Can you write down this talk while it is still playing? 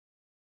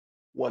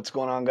What's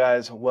going on,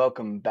 guys?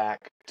 Welcome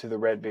back to the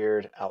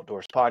Red.beard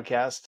Outdoors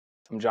podcast.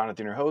 I'm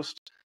Jonathan, your host.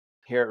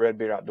 Here at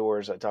Red.beard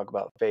Outdoors, I talk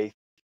about faith,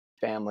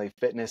 family,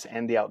 fitness,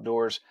 and the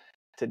outdoors.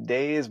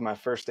 Today is my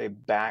first day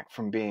back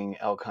from being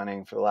elk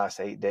hunting for the last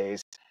 8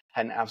 days.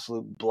 Had an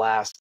absolute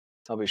blast.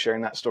 I'll be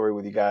sharing that story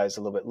with you guys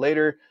a little bit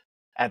later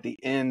at the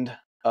end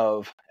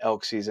of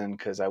elk season,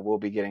 because I will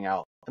be getting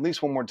out at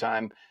least one more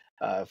time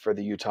for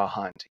the Utah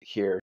hunt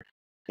here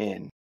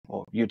in,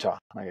 Utah,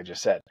 like I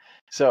just said.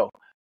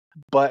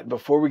 But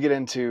before we get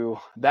into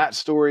that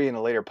story in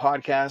a later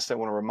podcast, I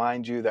want to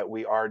remind you that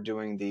we are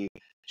doing the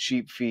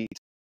SheepFeet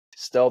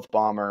Stealth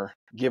Bomber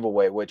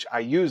giveaway, which I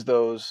used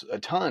those a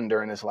ton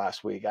during this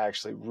last week. I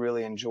actually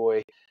really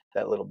enjoy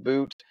that little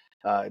boot.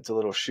 It's a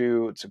little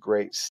shoe. It's a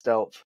great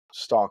stealth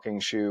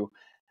stalking shoe.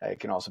 It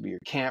can also be your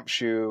camp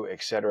shoe,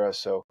 etc.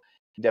 So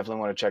you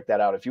definitely want to check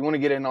that out. If you want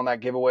to get in on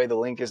that giveaway, the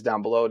link is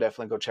down below.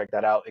 Definitely go check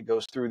that out. It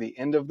goes through the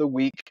end of the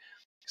week,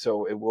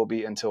 so it will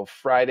be until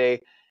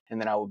Friday. And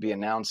then I will be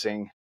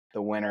announcing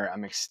the winner.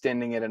 I'm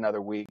extending it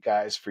another week,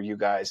 guys, for you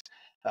guys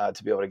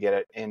to be able to get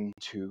it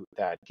into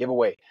that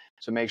giveaway.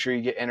 So make sure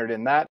you get entered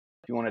in that.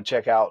 If you want to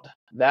check out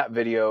that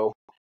video,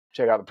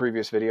 check out the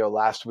previous video,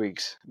 last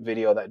week's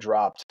video that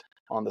dropped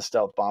on the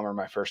Stealth Bomber,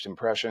 my first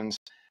impressions.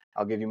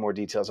 I'll give you more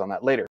details on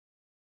that later.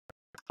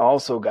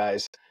 Also,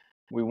 guys,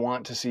 we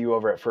want to see you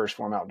over at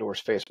Phorm Outdoors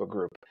Facebook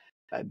group.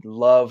 I'd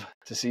love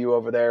to see you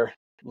over there.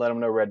 Let them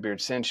know RedBeard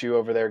sent you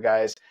over there,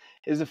 guys.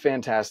 It is a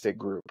fantastic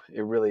group.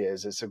 It really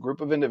is. It's a group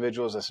of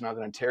individuals that's not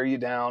going to tear you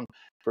down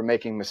for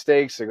making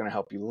mistakes. They're going to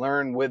help you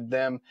learn with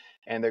them,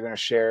 and they're going to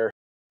share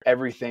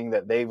everything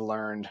that they've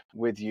learned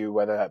with you,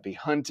 whether that be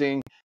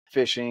hunting,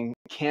 fishing,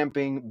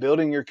 camping,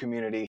 building your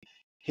community,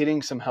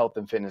 hitting some health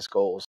and fitness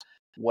goals,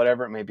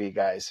 whatever it may be,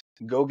 guys.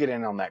 Go get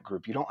in on that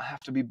group. You don't have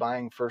to be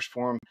buying First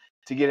Phorm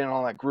to get in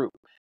on that group.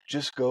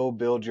 Just go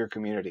build your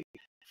community.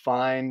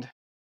 Find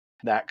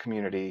that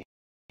community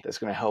that's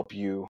going to help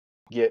you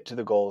get to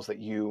the goals that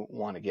you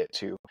want to get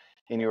to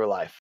in your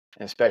life,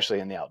 and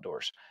especially in the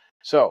outdoors.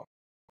 So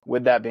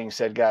with that being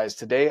said, guys,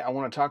 today I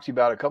want to talk to you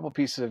about a couple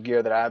pieces of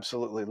gear that I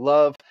absolutely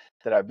love,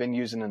 that I've been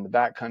using in the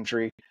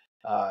backcountry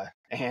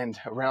and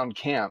around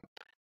camp,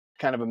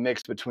 kind of a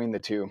mix between the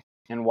two,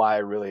 and why I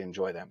really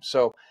enjoy them.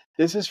 So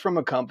this is from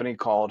a company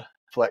called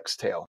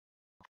FlexTail.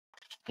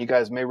 You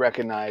guys may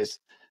recognize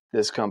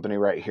this company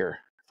right here.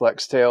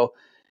 FlexTail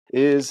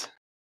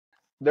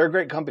they're a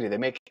great company. They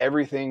make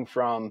everything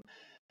from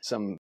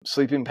some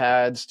sleeping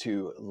pads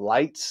to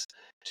lights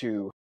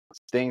to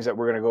things that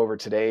we're going to go over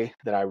today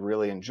that I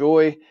really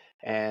enjoy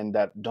and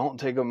that don't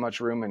take up much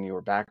room in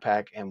your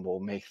backpack and will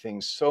make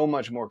things so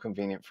much more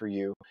convenient for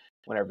you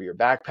whenever you're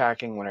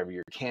backpacking, whenever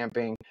you're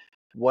camping,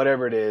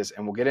 whatever it is.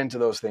 And we'll get into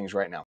those things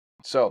right now.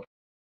 So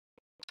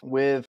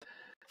with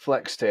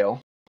FlexTail,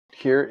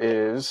 here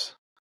is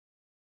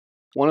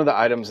one of the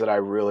items that I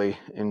really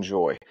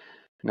enjoy.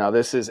 Now,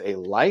 this is a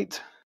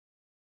light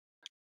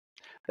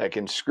that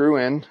can screw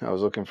in. I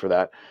was looking for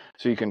that.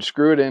 So you can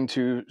screw it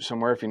into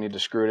somewhere if you need to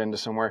screw it into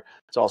somewhere.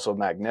 It's also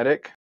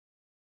magnetic.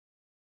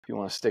 If you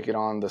want to stick it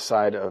on the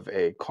side of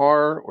a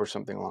car or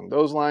something along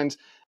those lines,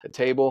 a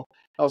table.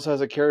 It also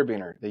has a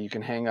carabiner that you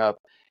can hang up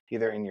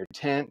either in your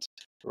tent,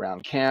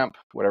 around camp,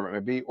 whatever it may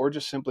be, or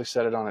just simply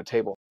set it on a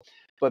table.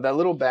 But that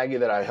little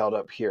baggie that I held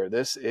up here,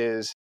 this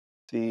is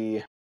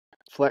the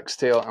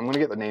FlexTail. I'm going to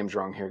get the names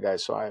wrong here,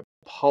 guys, so I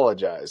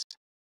apologize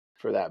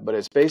for that. But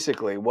it's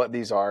basically what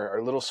these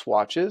are little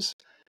swatches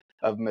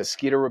of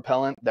mosquito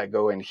repellent that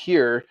go in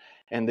here,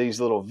 and these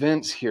little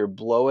vents here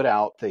blow it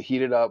out. They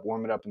heat it up,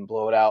 warm it up, and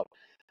blow it out,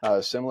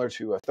 similar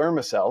to a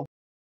thermocell,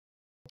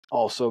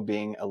 also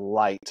being a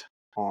light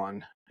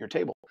on your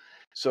table.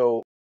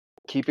 So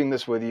keeping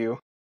this with you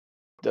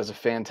does a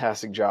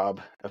fantastic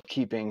job of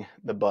keeping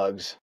the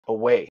bugs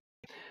away.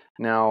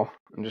 Now,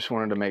 I just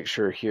wanted to make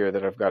sure here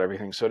that I've got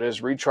everything. So it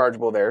is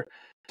rechargeable there,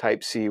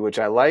 Type-C, which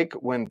I like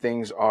when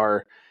things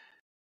are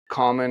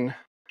common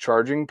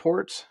charging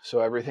ports. So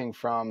everything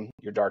from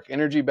your dark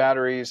energy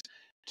batteries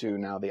to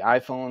now the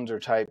iPhones are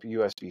type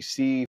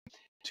USB-C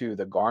to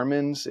the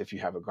Garmin's. If you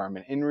have a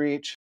Garmin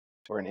InReach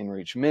or an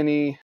InReach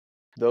Mini,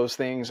 those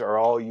things are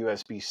all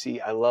USB-C.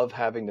 I love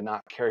having to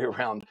not carry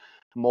around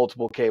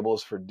multiple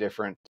cables for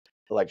different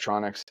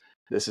electronics.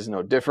 This is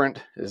no different.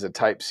 It is a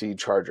Type-C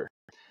charger.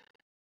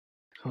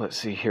 So let's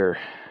see here.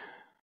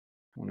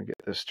 I want to get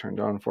this turned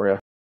on for you.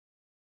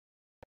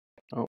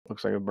 Oh,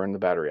 looks like I've burned the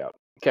battery out.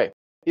 Okay.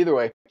 Either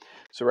way,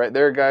 so right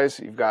there, guys,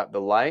 you've got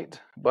the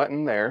light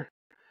button there,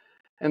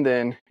 and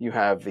then you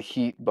have the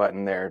heat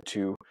button there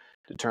to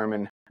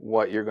determine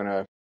what you're going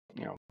to,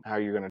 how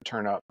you're going to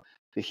turn up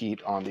the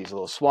heat on these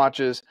little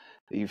swatches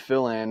that you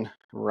fill in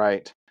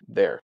right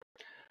there.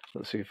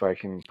 Let's see if I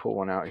can pull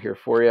one out here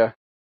for you.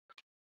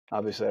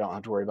 Obviously, I don't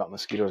have to worry about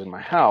mosquitoes in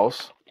my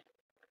house,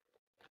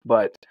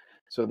 but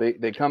so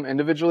they come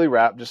individually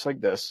wrapped just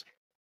like this.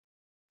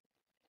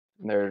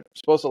 And they're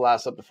supposed to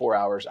last up to 4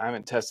 hours. I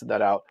haven't tested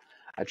that out.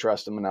 I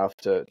trust them enough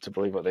to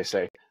believe what they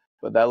say.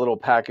 But that little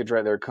package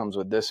right there comes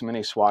with this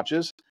many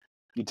swatches.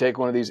 You take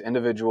one of these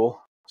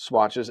individual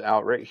swatches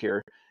out right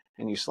here,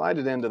 and you slide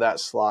it into that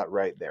slot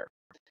right there.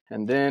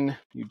 And then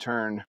you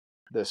turn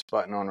this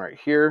button on right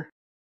here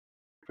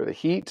for the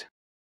heat.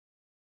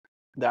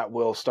 That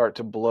will start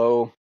to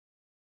blow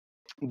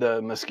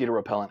the mosquito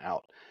repellent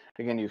out.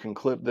 Again, you can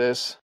clip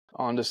this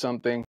onto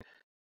something,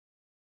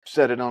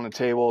 set it on a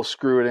table,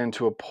 screw it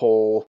into a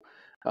pole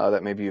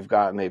that maybe you've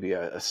got, maybe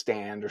a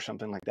stand or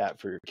something like that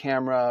for your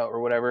camera or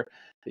whatever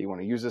that you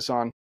want to use this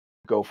on.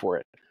 Go for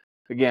it.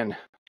 Again,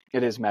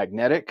 it is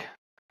magnetic,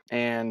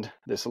 and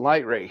this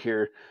light right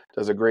here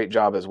does a great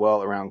job as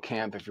well around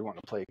camp. If you want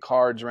to play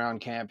cards around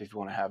camp, if you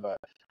want to have a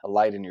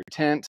light in your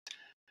tent,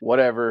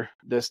 whatever,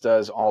 this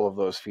does all of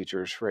those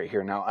features right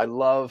here. Now, I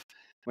love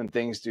when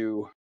things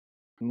do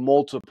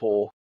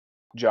multiple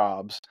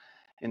jobs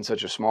in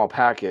such a small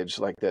package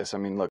like this. I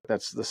mean, look,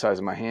 that's the size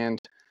of my hand.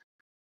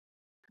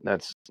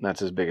 That's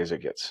as big as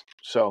it gets.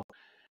 So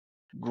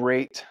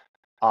great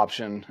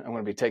option. I'm going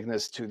to be taking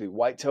this to the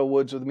whitetail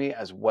woods with me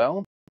as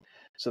well,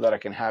 so that I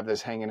can have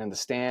this hanging in the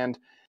stand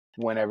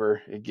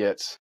whenever it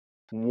gets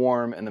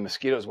warm and the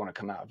mosquitoes want to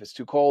come out. If it's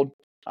too cold,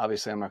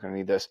 obviously I'm not going to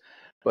need this,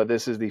 but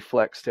this is the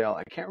FlexTail.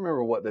 I can't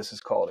remember what this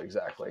is called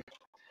exactly.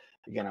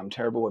 Again, I'm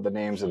terrible with the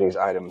names of these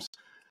items.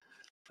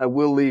 I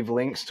will leave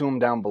links to them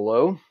down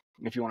below.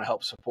 If you want to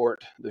help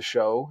support the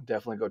show,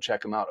 definitely go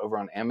check them out over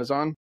on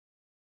Amazon.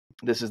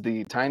 This is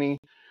the Tiny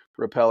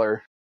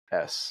Repeller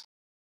S.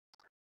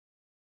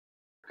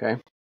 Okay.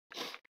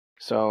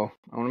 So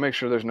I want to make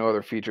sure there's no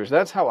other features.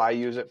 That's how I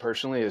use it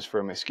personally, is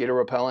for mosquito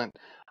repellent.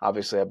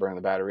 Obviously, I burned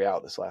the battery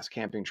out this last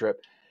camping trip,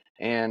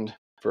 and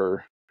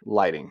for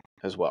lighting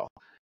as well,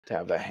 to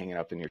have that hanging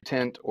up in your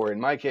tent, or in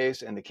my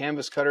case, in the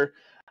canvas cutter.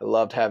 I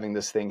loved having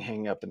this thing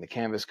hanging up in the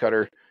canvas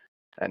cutter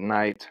at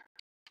night.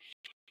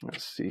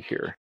 Let's see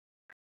here.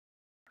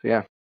 So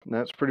yeah,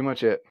 that's pretty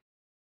much it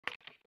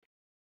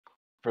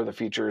for the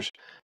features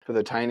for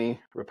the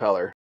Tiny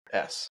Repeller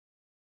S.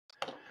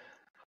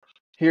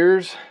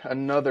 Here's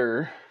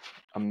another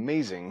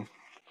amazing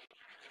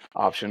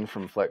option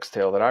from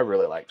FlexTail that I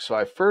really like. So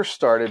I first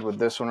started with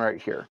this one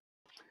right here.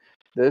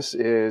 This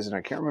is, and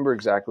I can't remember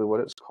exactly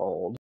what it's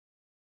called.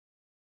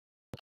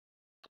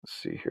 Let's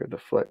see here, the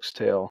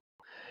FlexTail.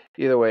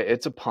 Either way,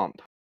 it's a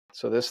pump.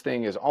 So this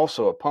thing is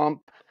also a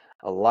pump,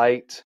 a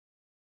light,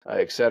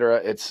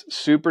 etc. It's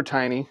super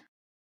tiny.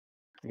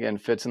 Again,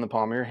 fits in the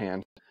palm of your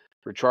hand.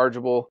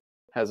 Rechargeable,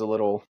 has a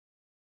little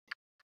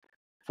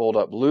fold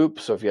up loop.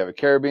 So if you have a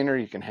carabiner,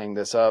 you can hang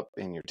this up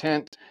in your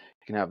tent.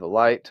 You can have the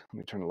light. Let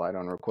me turn the light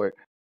on real quick.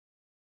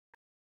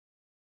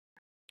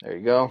 There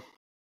you go.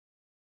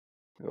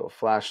 A little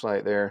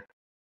flashlight there.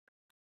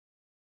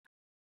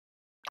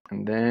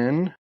 And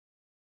then,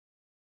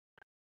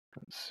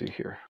 let's see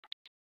here.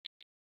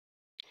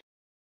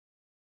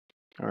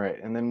 All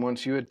right, and then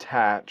once you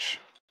attach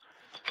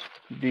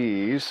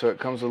these, so it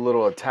comes with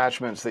little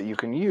attachments that you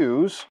can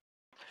use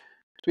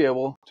to be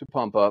able to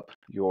pump up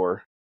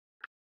your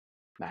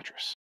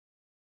mattress.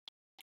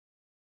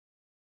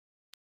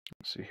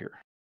 Let's see here.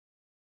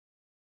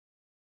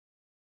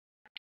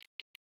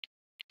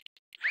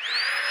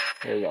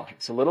 There you go.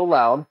 It's a little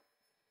loud,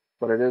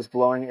 but it is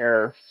blowing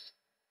air.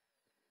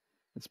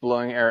 It's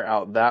blowing air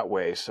out that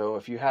way. So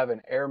if you have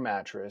an air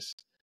mattress,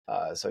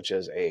 such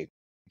as a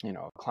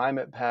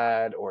climate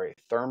pad or a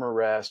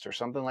thermarest or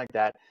something like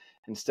that,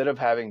 instead of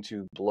having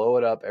to blow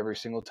it up every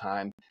single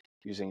time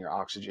using your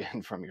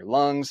oxygen from your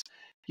lungs,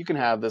 you can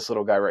have this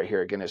little guy right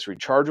here. Again, it's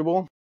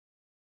rechargeable.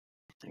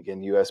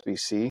 Again,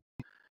 USB-C.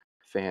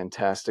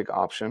 Fantastic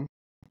option,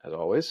 as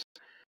always.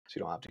 So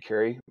you don't have to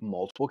carry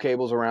multiple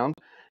cables around.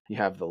 You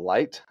have the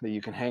light that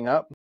you can hang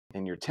up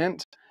in your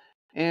tent,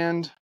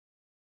 and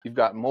you've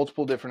got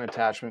multiple different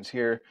attachments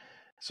here.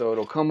 So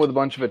it'll come with a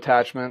bunch of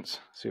attachments.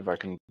 See if I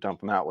can dump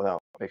them out without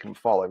making them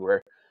fall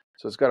everywhere.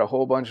 So it's got a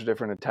whole bunch of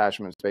different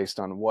attachments based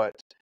on what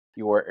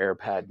your air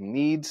pad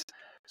needs.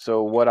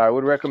 So what I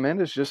would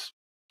recommend is just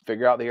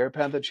figure out the air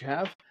pad that you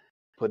have,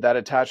 put that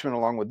attachment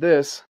along with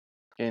this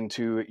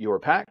into your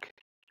pack,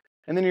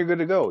 and then you're good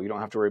to go. You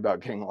don't have to worry about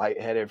getting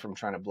lightheaded from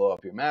trying to blow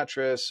up your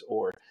mattress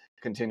or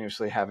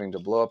continuously having to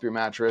blow up your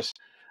mattress.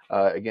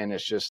 Again,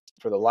 it's just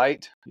for the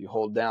light, you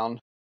hold down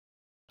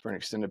for an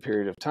extended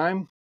period of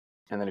time.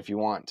 And then if you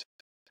want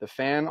the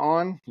fan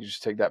on, you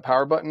just take that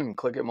power button and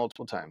click it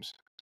multiple times.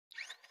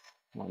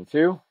 1,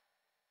 2.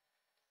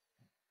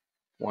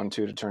 1,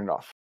 2 to turn it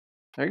off.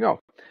 There you go.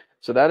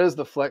 So that is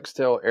the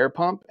FlexTail air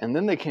pump. And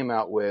then they came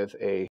out with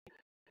a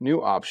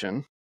new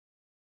option,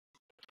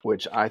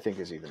 which I think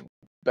is even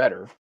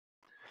better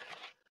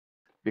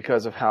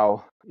because of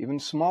how even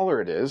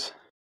smaller it is.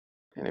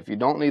 And if you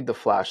don't need the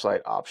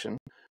flashlight option,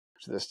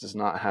 which this does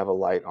not have a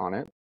light on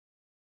it,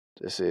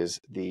 this is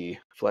the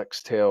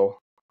FlexTail,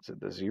 is it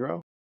the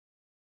Zero?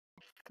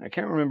 I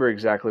can't remember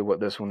exactly what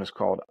this one is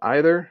called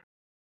either,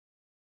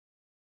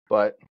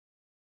 but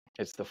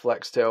it's the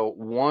FlexTail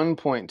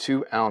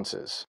 1.2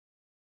 ounces.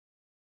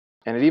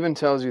 And it even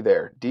tells you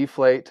there,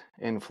 deflate,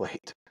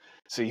 inflate.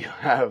 So you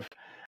have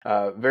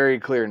very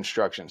clear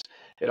instructions.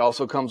 It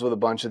also comes with a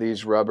bunch of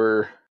these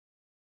rubber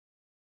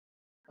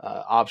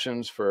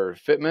options for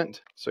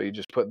fitment. So you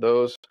just put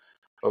those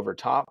over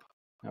top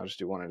I'll just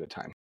do one at a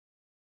time.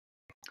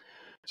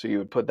 So you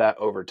would put that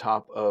over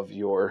top of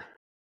your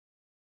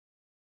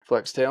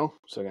FlexTail.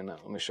 So again,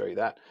 let me show you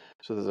that.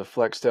 So there's a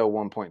FlexTail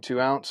 1.2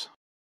 ounce.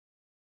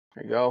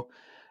 There you go.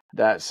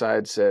 That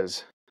side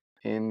says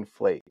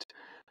inflate.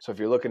 So if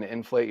you're looking to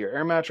inflate your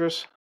air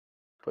mattress,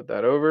 put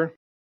that over.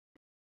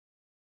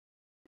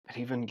 It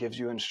even gives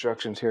you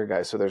instructions here,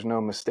 guys, so there's no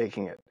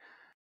mistaking it.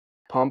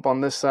 Pump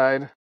on this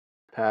side,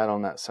 pad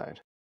on that side.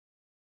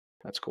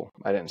 That's cool.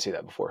 I didn't see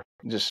that before.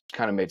 It just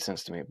kind of made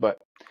sense to me. But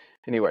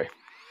anyway,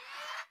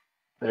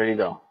 there you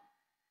go.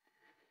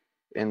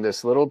 In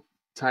this little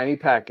tiny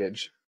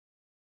package,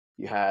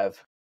 you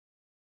have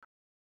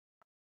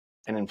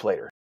an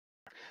inflator.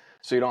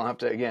 So you don't have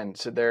to, again,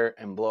 sit there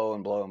and blow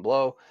and blow and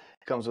blow.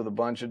 It comes with a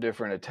bunch of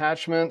different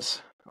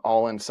attachments,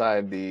 all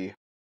inside the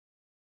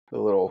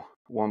little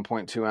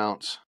 1.2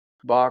 ounce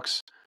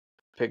box.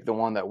 Pick the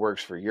one that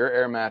works for your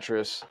air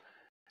mattress,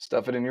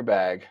 stuff it in your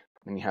bag,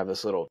 and you have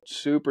this little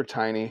super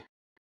tiny,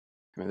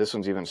 I mean, this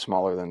one's even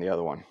smaller than the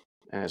other one,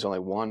 and it's only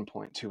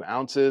 1.2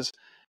 ounces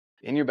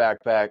in your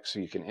backpack, so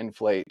you can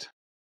inflate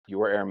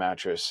your air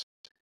mattress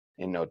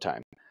in no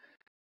time.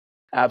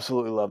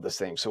 Absolutely love this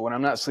thing. So when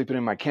I'm not sleeping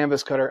in my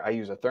canvas cutter, I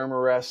use a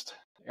Thermarest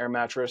air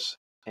mattress,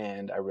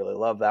 and I really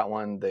love that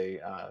one. The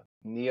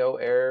Neo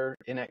Air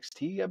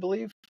NXT, I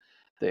believe,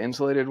 the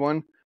insulated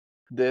one.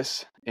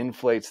 This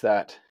inflates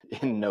that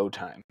in no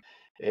time.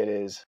 It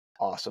is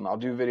awesome. I'll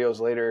do videos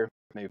later,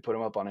 maybe put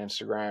them up on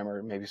Instagram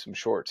or maybe some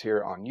shorts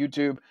here on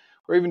YouTube,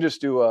 or even just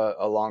do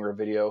a longer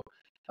video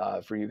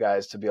for you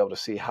guys to be able to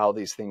see how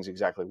these things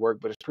exactly work.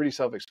 But it's pretty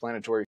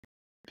self-explanatory.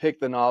 Pick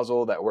the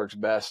nozzle that works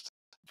best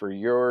for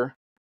your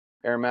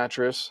air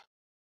mattress,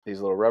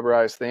 these little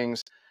rubberized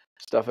things,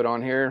 stuff it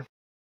on here,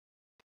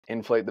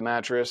 inflate the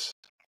mattress,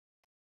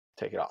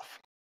 take it off.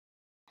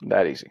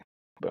 That easy.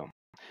 Boom.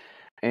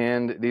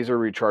 And these are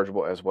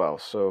rechargeable as well.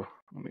 So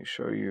let me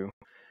show you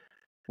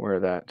where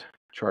that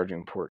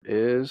charging port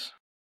is.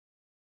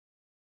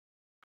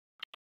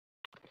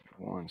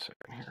 One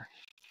second here.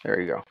 There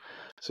you go.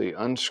 So you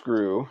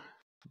unscrew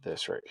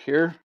this right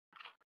here.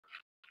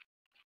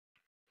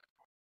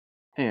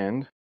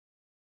 And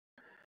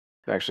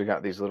I've actually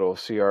got these little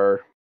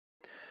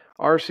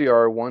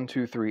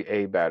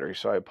RCR123A batteries.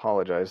 So I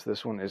apologize.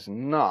 This one is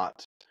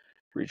not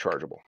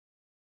rechargeable.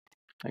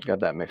 I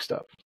got that mixed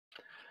up.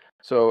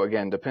 So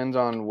again, depends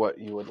on what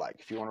you would like.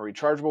 If you want a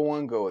rechargeable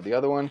one, go with the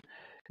other one.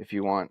 If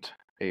you want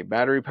a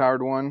battery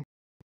powered one,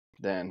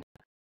 then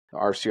the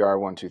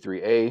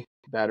RCR123A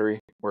battery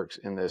works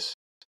in this,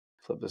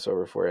 flip this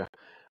over for you,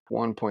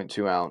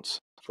 1.2 ounce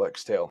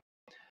FlexTail.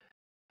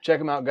 Check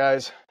them out,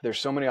 guys. There's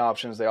so many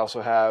options. They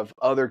also have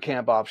other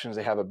camp options.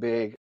 They have a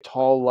big,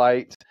 tall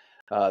light.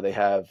 They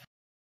have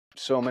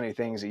so many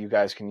things that you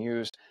guys can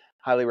use.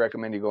 Highly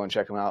recommend you go and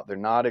check them out. They're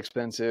not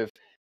expensive.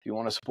 If you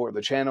want to support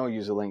the channel,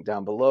 use the link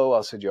down below.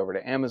 I'll send you over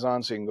to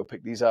Amazon so you can go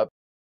pick these up.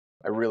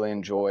 I really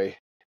enjoy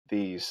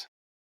these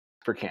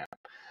for camp.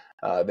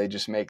 They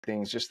just make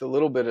things just a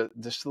little bit of,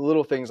 just the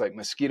little things like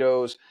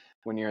mosquitoes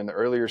when you're in the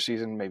earlier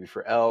season, maybe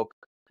for elk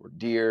or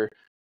deer.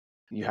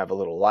 You have a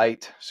little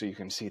light so you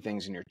can see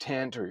things in your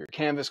tent or your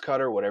canvas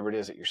cutter, whatever it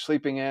is that you're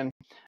sleeping in.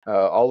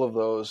 All of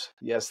those,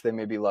 yes, they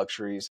may be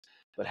luxuries,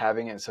 but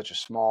having it in such a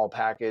small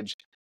package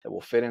that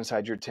will fit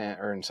inside your tent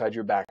or inside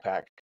your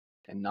backpack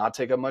and not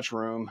take up much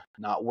room,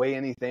 not weigh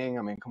anything.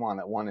 I mean, come on,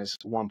 that one is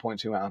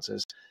 1.2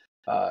 ounces.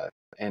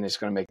 And it's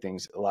going to make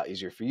things a lot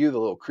easier for you. The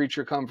little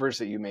creature comforts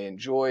that you may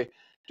enjoy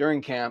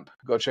during camp,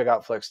 go check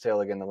out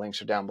FlexTail. Again, the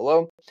links are down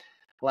below.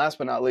 Last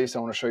but not least, I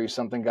want to show you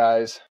something,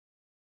 guys,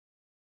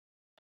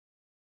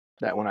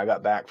 that when I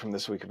got back from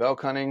this week of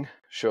elk hunting,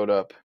 showed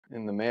up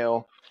in the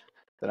mail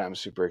that I'm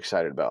super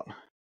excited about.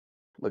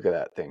 Look at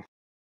that thing.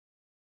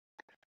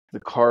 The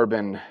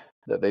carbon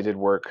that they did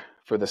work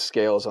for the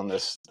scales on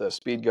this, the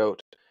Speedgoat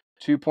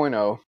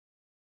 2.0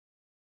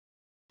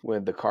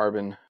 with the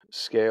carbon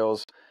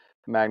scales,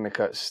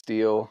 MagnaCut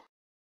steel.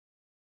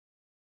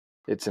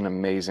 It's an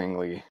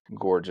amazingly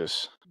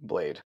gorgeous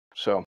blade.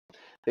 So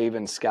they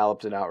even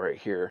scalloped it out right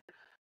here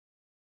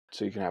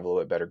so you can have a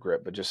little bit better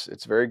grip. But just,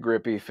 it's very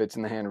grippy, fits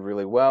in the hand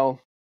really well,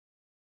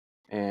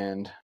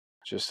 and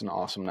just an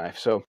awesome knife.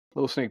 So a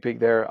little sneak peek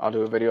there. I'll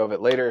do a video of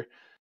it later,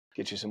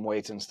 get you some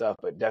weights and stuff,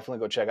 but definitely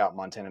go check out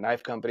Montana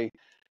Knife Company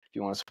if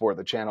you want to support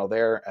the channel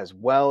there as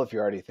well. If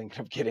you're already thinking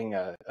of getting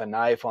a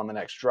knife on the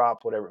next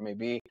drop, whatever it may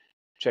be,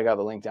 check out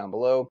the link down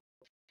below.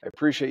 I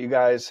appreciate you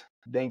guys.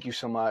 Thank you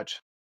so much.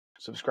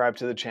 Subscribe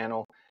to the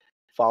channel.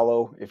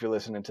 Follow if you're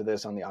listening to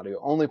this on the audio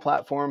only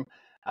platform.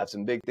 I have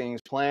some big things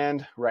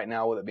planned right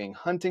now with it being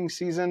hunting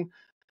season.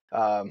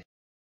 I've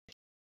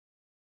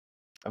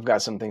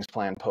got some things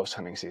planned post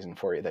hunting season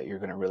for you that you're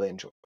going to really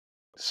enjoy.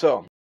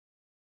 So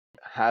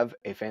have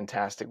a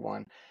fantastic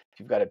one. If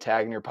you've got a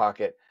tag in your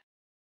pocket,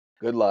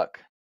 good luck.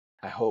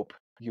 I hope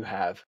you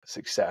have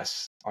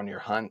success on your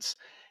hunts.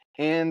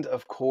 And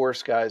of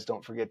course, guys,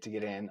 don't forget to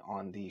get in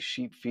on the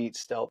SheepFeet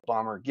Stealth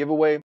Bomber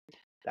giveaway.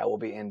 That will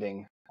be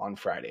ending on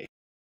Friday.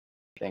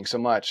 Thanks so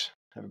much.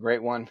 Have a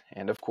great one.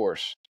 And of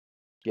course,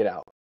 get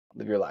out,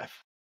 live your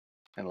life,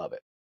 and love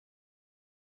it.